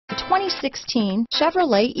2016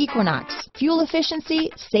 Chevrolet Equinox. Fuel efficiency,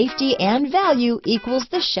 safety, and value equals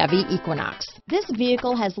the Chevy Equinox. This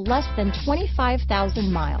vehicle has less than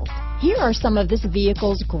 25,000 miles. Here are some of this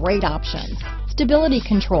vehicle's great options: stability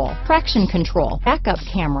control, traction control, backup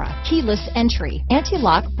camera, keyless entry,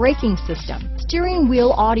 anti-lock braking system, steering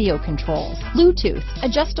wheel audio controls, Bluetooth,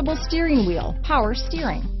 adjustable steering wheel, power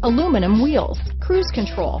steering, aluminum wheels, cruise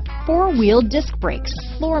control, four-wheel disc brakes,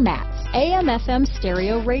 floor mats, AM/FM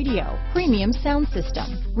stereo radio, premium sound system,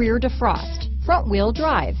 rear defrost, front-wheel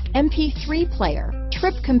drive, MP3 player,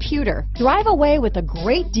 trip computer. Drive away with a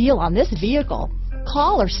great deal on this vehicle.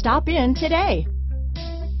 Call or stop in today.